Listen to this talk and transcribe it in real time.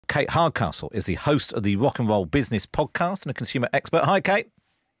Kate Hardcastle is the host of the Rock and Roll Business Podcast and a consumer expert. Hi, Kate.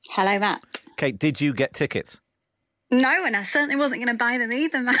 Hello, Matt. Kate, did you get tickets? No, and I certainly wasn't going to buy them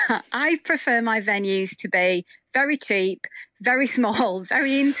either, Matt. I prefer my venues to be very cheap, very small,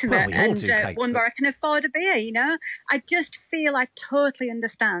 very intimate, one where I can afford a beer, you know? I just feel I totally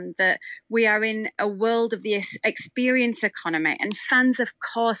understand that we are in a world of the experience economy, and fans, of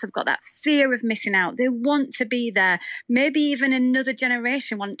course, have got that fear of missing out. They want to be there. Maybe even another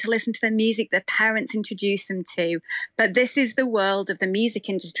generation want to listen to the music their parents introduced them to. But this is the world of the music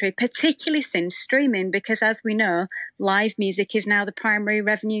industry, particularly since streaming, because as we know, live music is now the primary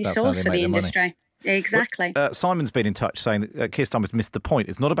revenue source for the industry. Money. Exactly. Well, Simon's been in touch saying that Keir Starmer's missed the point.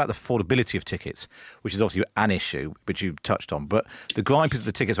 It's not about the affordability of tickets, which is obviously an issue, which you touched on, but the gripe is that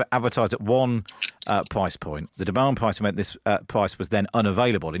the tickets were advertised at one price point. The demand price meant this price was then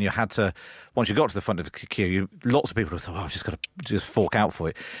unavailable, and you had to, once you got to the front of the queue, lots of people thought, I've just got to fork out for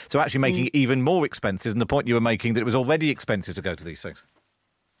it. So actually making it even more expensive than the point you were making that it was already expensive to go to these things.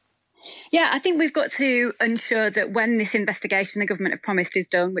 Yeah, I think we've got to ensure that when this investigation the government have promised is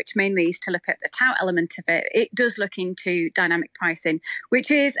done, which mainly is to look at the tout element of it, it does look into dynamic pricing, which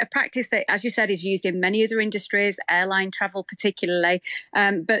is a practice that, as you said, is used in many other industries, airline travel particularly,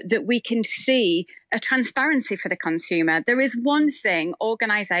 but that we can see a transparency for the consumer. There is one thing,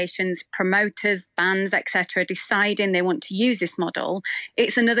 organisations, promoters, bands, etc., deciding they want to use this model.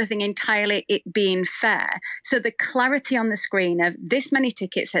 It's another thing entirely it being fair. So the clarity on the screen of this many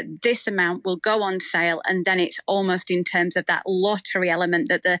tickets at this amount will go on sale, and then it's almost in terms of that lottery element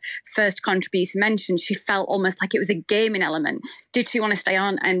that the first contributor mentioned. She felt almost like it was a gaming element. Did she want to stay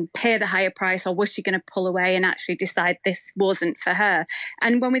on and pay the higher price, or was she going to pull away and actually decide this wasn't for her?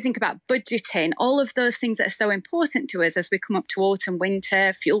 And when we think about budgeting, all of those things that are so important to us as we come up to autumn,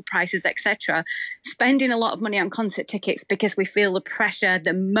 winter, fuel prices, etc., spending a lot of money on concert tickets because we feel the pressure,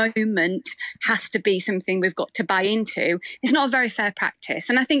 the moment has to be something we've got to buy into, is not a very fair practice.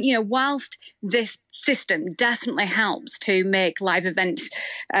 And I think, you know, whilst this system definitely helps to make live events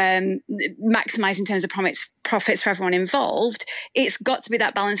maximise in terms of profits for everyone involved, it's got to be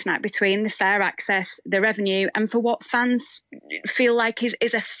that balancing act between the fair access, the revenue, and for what fans feel like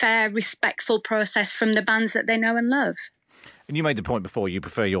is a fair, respectful process from the bands that they know and love. And you made the point before, you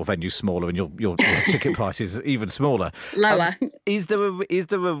prefer your venue smaller and your ticket prices even smaller. Lower. Is there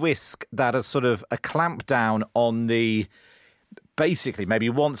a risk that a sort of a clamp down on the basically maybe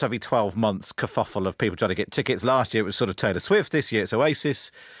once every 12 months kerfuffle of people trying to get tickets? Last year it was sort of Taylor Swift, this year it's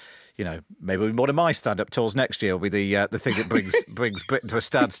Oasis. You know, maybe one of my stand-up tours next year will be the thing that brings Britain to a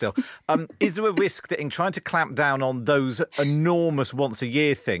standstill. Is there a risk that in trying to clamp down on those enormous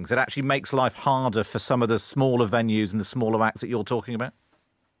once-a-year things, it actually makes life harder for some of the smaller venues and the smaller acts that you're talking about?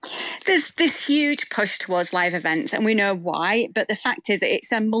 There's this huge push towards live events, and we know why, but the fact is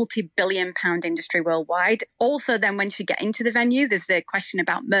it's a multi-billion-pound industry worldwide. Also, then once you get into the venue, there's the question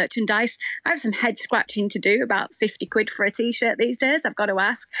about merchandise. I have some head-scratching to do, about 50 quid for a T-shirt these days, I've got to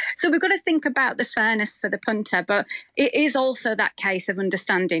ask. So we've got to think about the fairness for the punter, but it is also that case of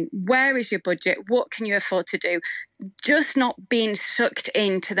understanding where is your budget, what can you afford to do? Just not being sucked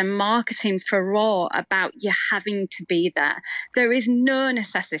into the marketing furore about you having to be there. There is no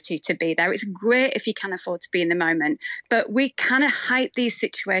necessity to be there. It's great if you can afford to be in the moment, but we kind of hype these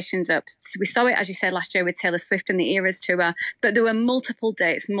situations up. So we saw it, as you said, last year with Taylor Swift and the Eras Tour, but there were multiple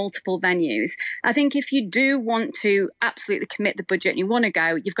dates, multiple venues. I think if you do want to absolutely commit the budget and you want to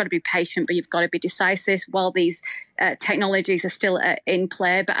go, you've got to be patient, but you've got to be decisive while these technologies are still in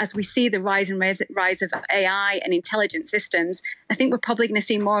play. But as we see the rise of AI and intelligent systems, I think we're probably going to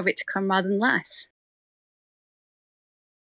see more of it to come rather than less.